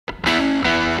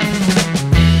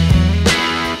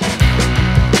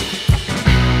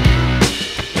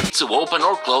to open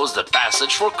or close the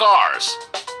passage for cars.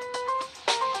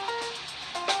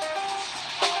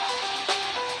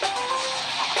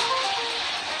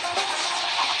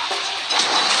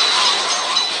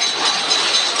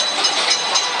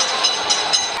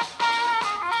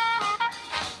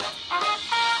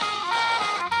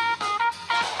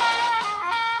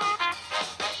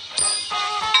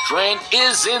 Train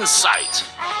is in sight.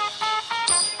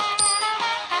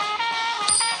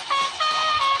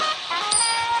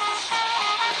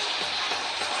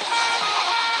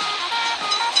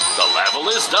 The level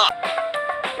is done.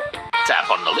 Tap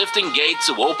on the lifting gate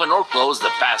to open or close the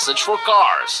passage for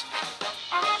cars.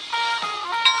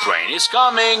 Train is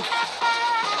coming.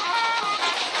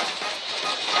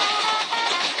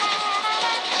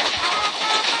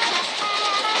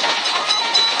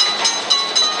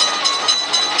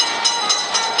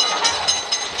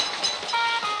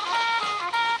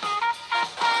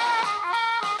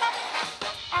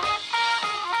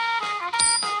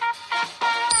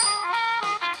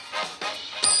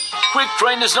 Quick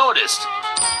train is noticed.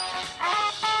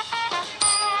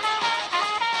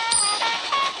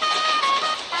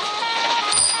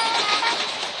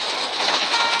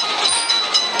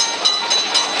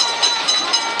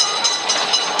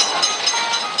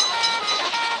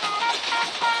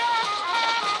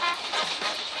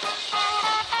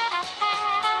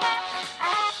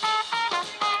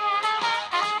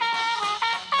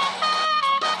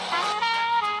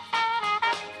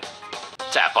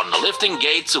 Tap on the lifting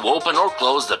gate to open or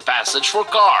close the passage for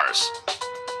cars.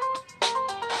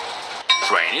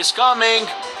 Train is coming.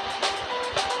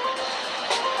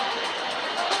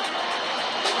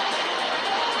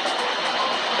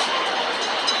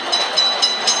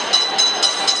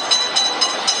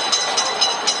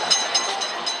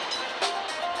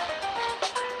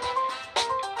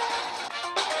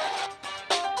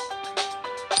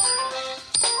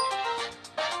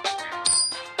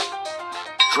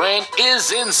 Train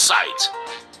is in sight.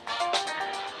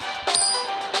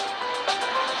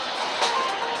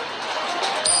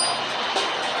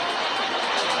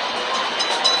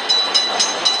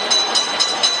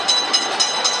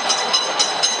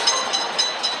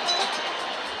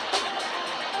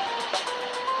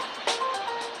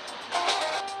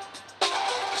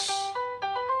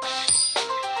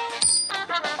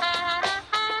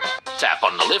 Tap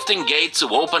on the lifting gate to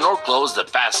open or close the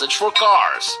passage for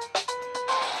cars.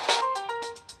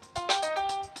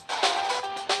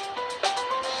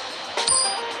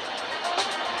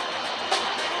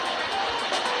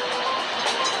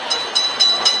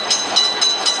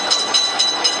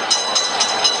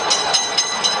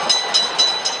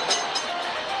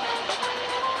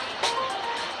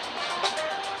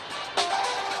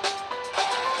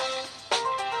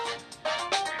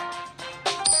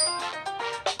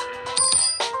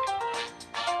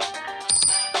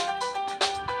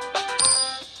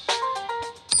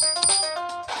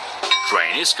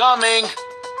 Train is coming.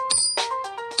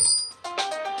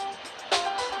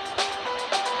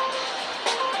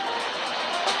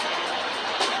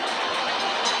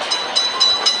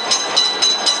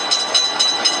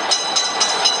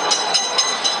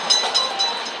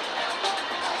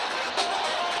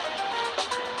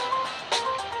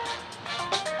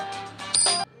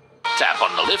 Tap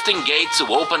on the lifting gate to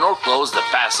open or close the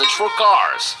passage for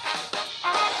cars.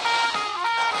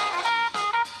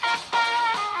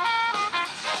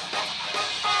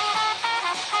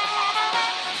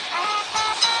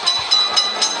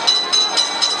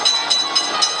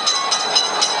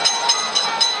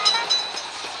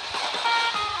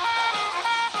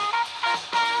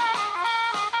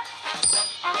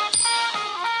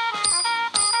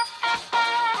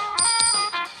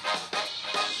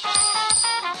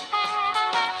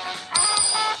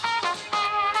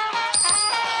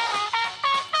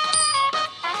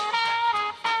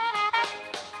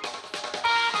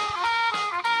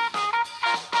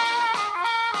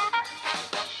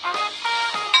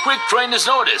 Quick train is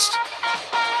noticed.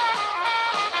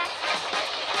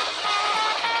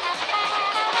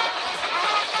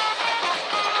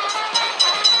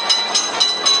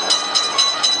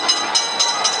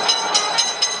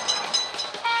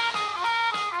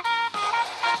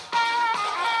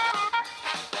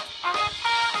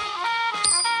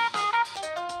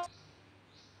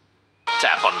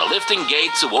 Tap on the lifting gate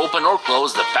to open or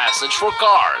close the passage for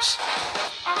cars.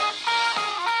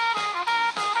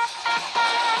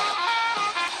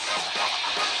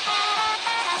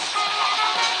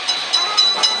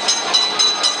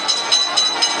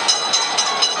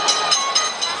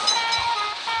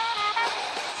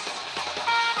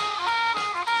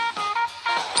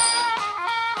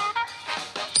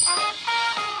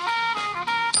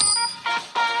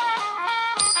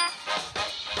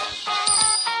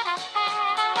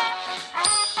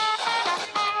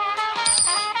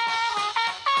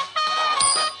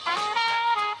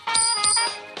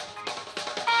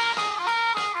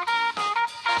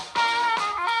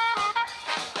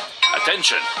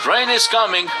 Attention, train is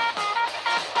coming.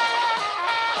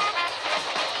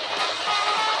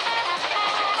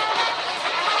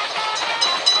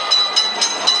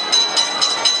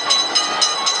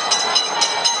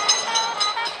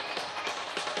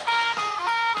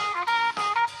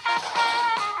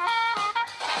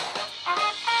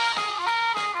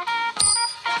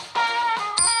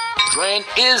 Train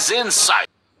is in sight.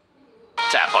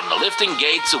 Tap on the lifting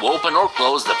gate to open or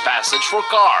close the passage for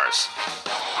cars.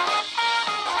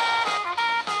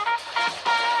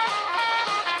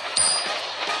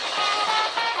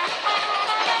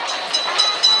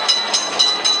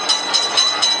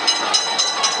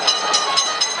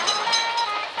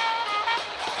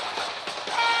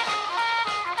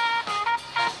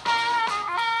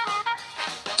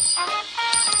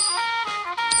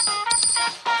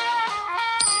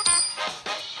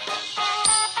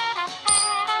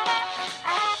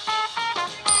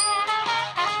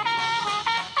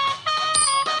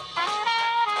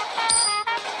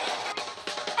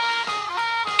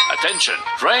 Attention,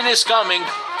 train is coming.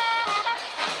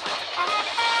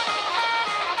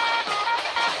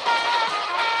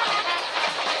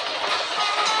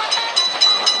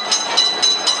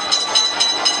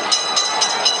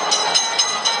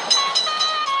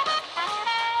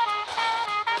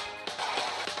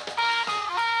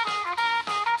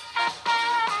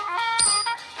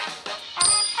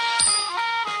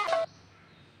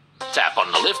 Tap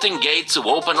on the lifting gate to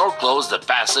open or close the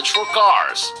passage for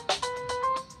cars.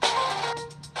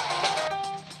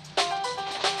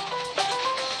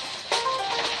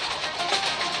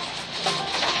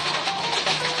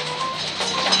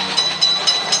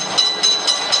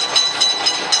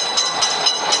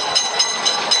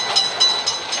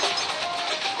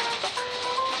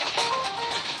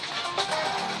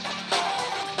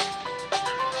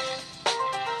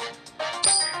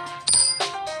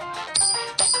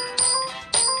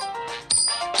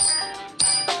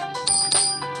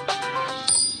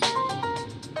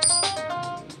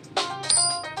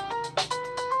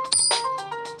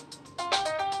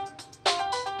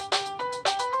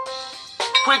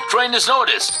 Quick train is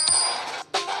noticed.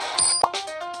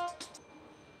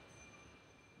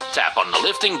 Tap on the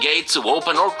lifting gate to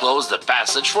open or close the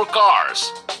passage for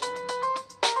cars.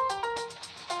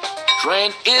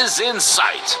 Train is in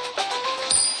sight.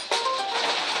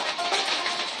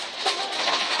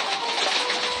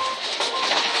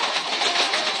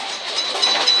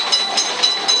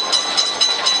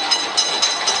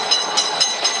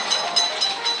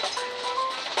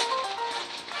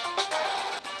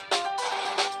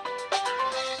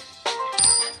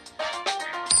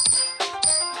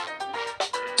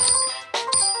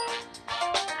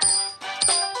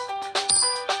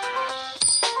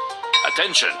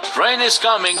 Attention, train is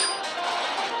coming.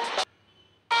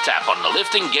 Tap on the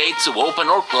lifting gate to open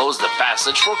or close the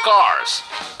passage for cars.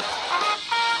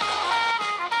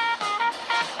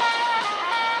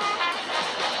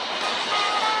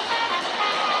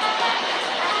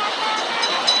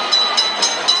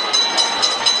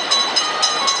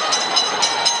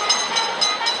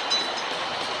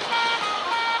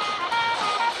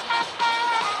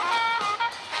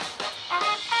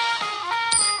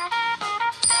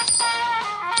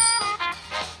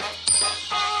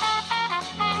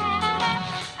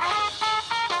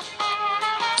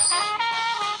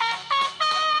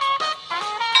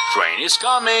 Train is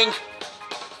coming.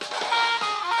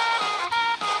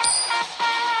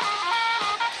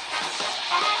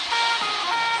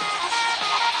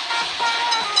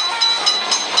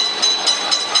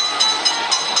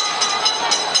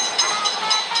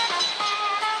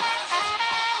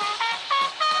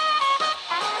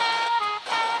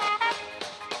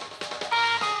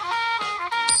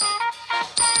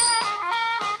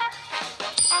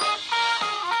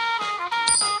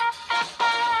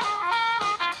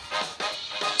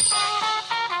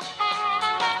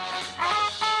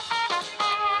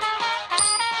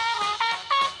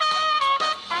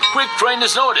 Quick train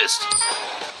is noticed.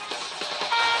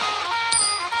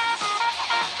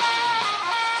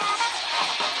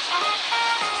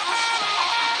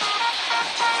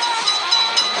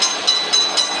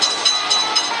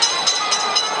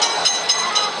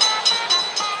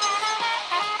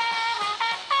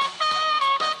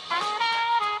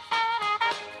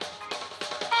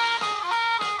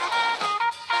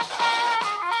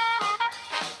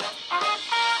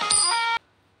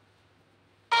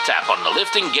 Tap on the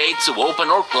lifting gate to open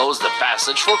or close the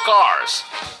passage for cars.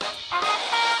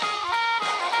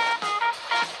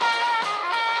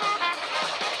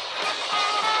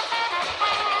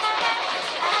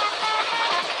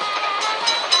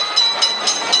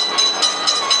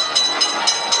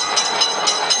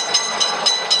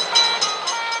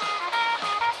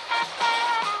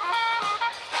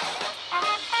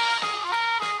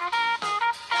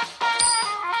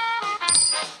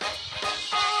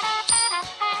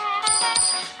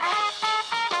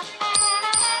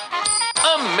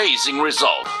 amazing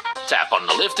result. Tap on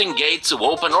the lifting gate to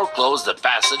open or close the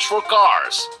passage for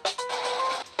cars.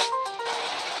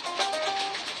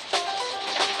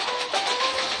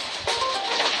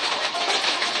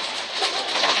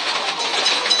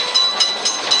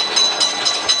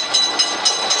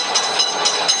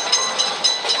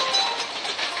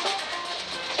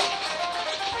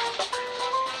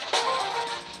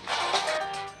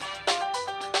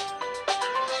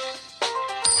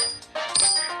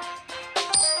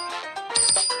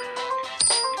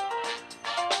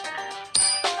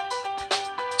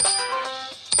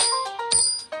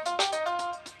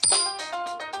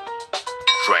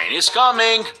 Train is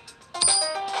coming!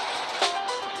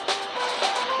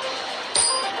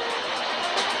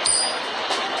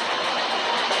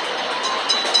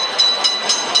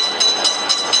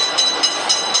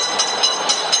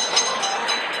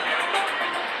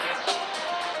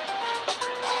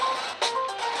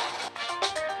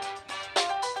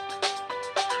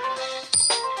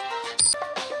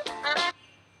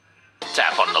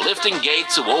 Tap on the lifting gate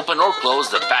to open or close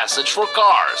the passage for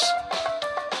cars.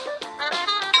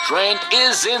 Train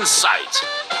is in sight.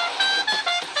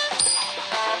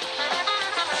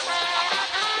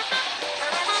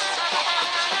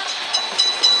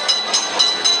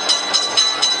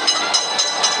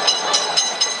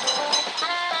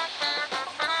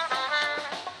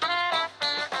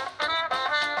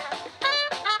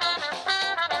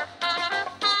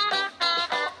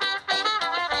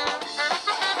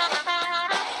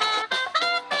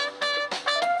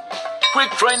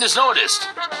 Quick train is noticed.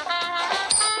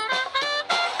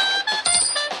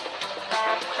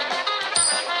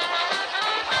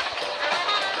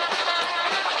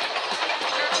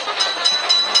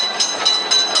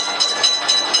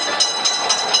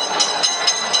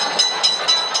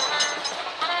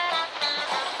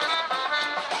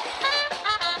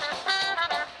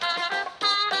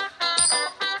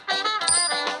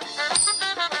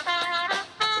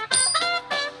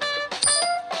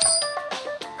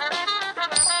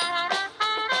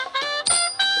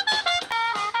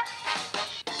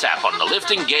 Tap on the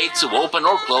lifting gate to open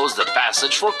or close the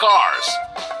passage for cars.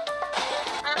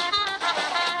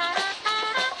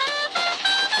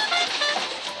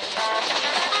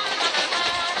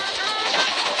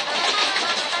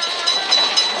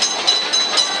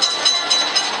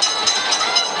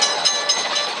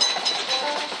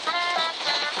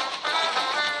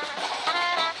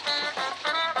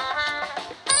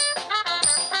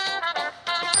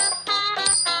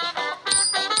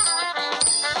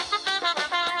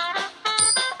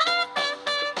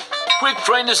 Quick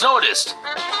train is noticed.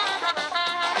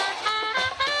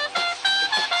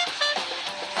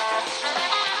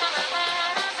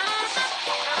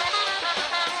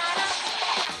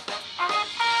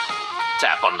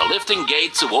 Tap on the lifting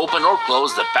gate to open or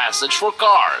close the passage for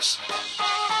cars.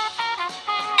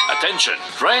 Attention,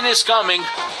 train is coming.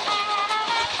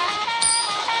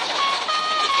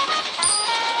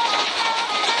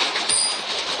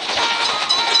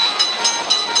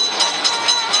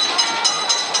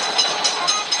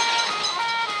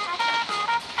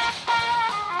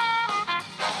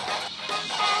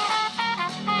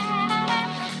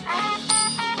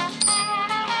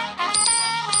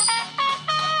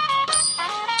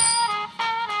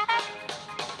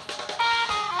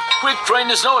 Quick train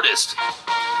is noticed.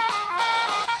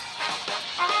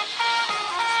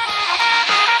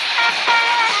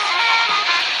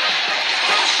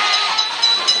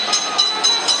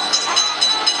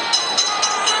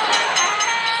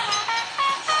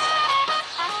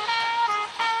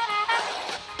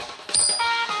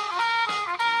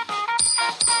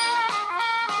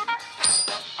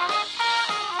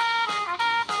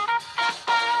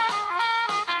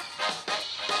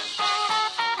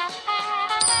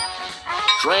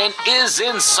 Train is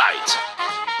in sight.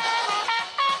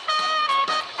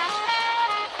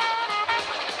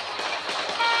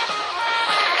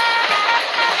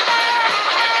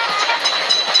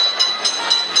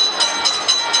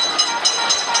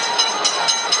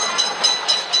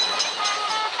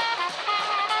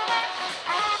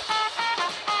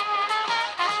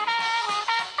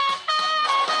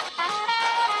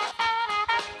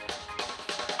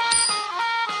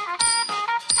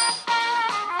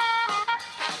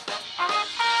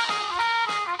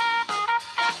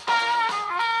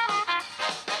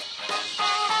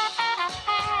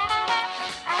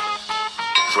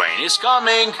 Train is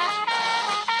coming.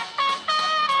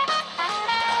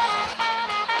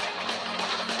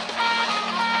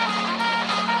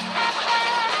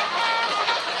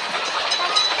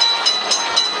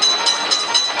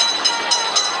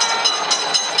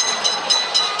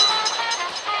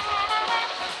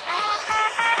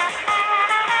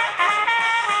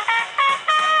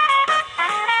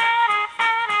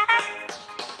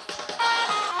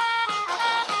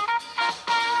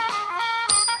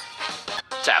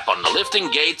 Tap on the lifting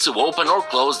gate to open or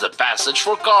close the passage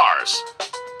for cars.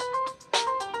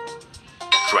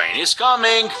 Train is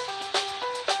coming.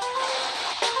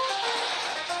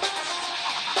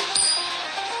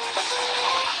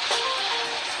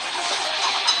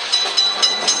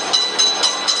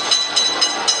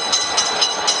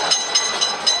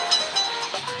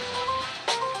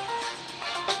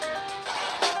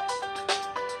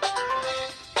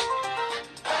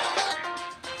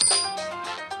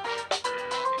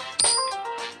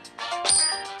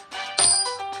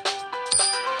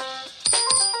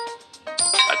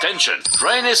 Attention,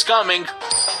 train is coming.